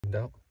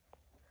Out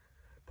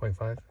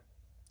 0.5.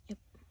 Yep.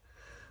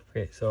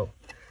 Okay, so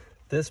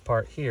this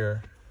part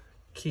here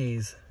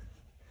keys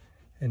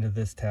into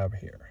this tab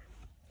here.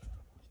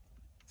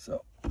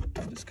 So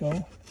I just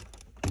go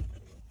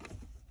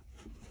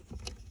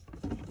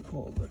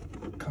pull the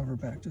cover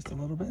back just a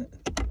little bit.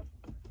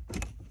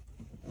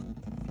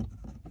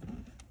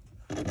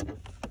 I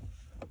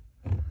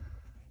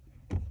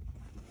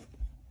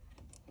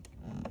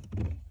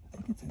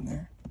think it's in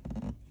there.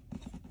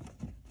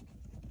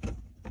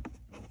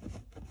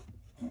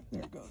 Oh,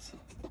 there it goes.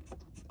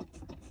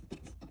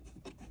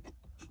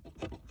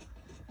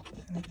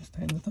 And I just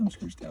tighten the thumb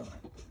screws down.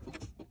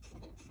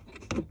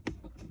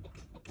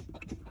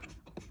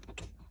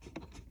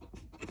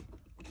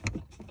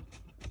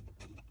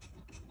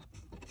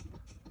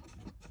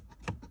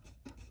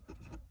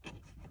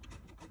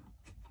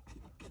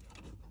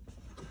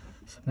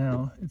 So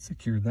now it's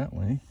secured that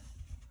way.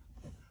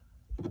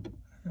 I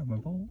got my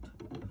bolt,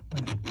 my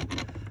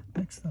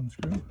next thumb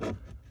screw.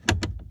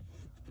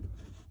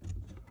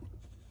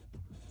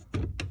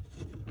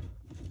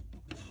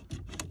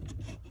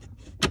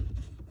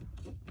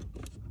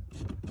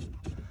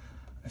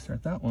 I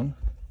start that one.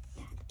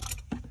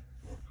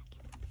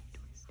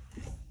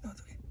 No,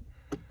 it's okay.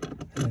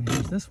 And then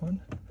here's this one.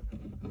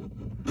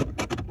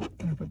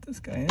 And I put this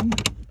guy in.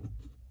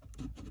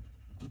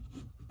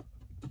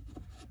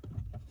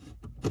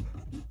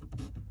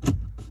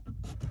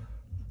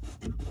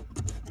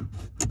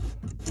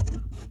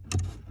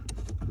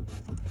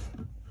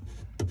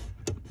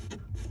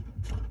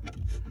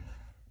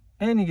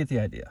 And you get the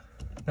idea.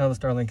 Now the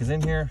STARLINK is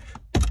in here.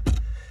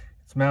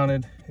 It's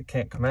mounted. It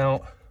can't come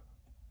out.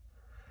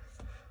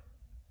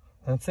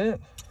 That's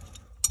it.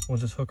 We'll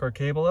just hook our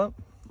cable up,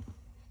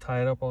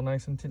 tie it up all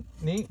nice and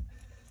neat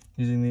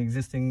using the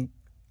existing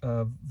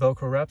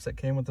Velcro wraps that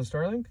came with the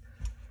STARLINK.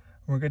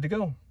 We're good to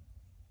go.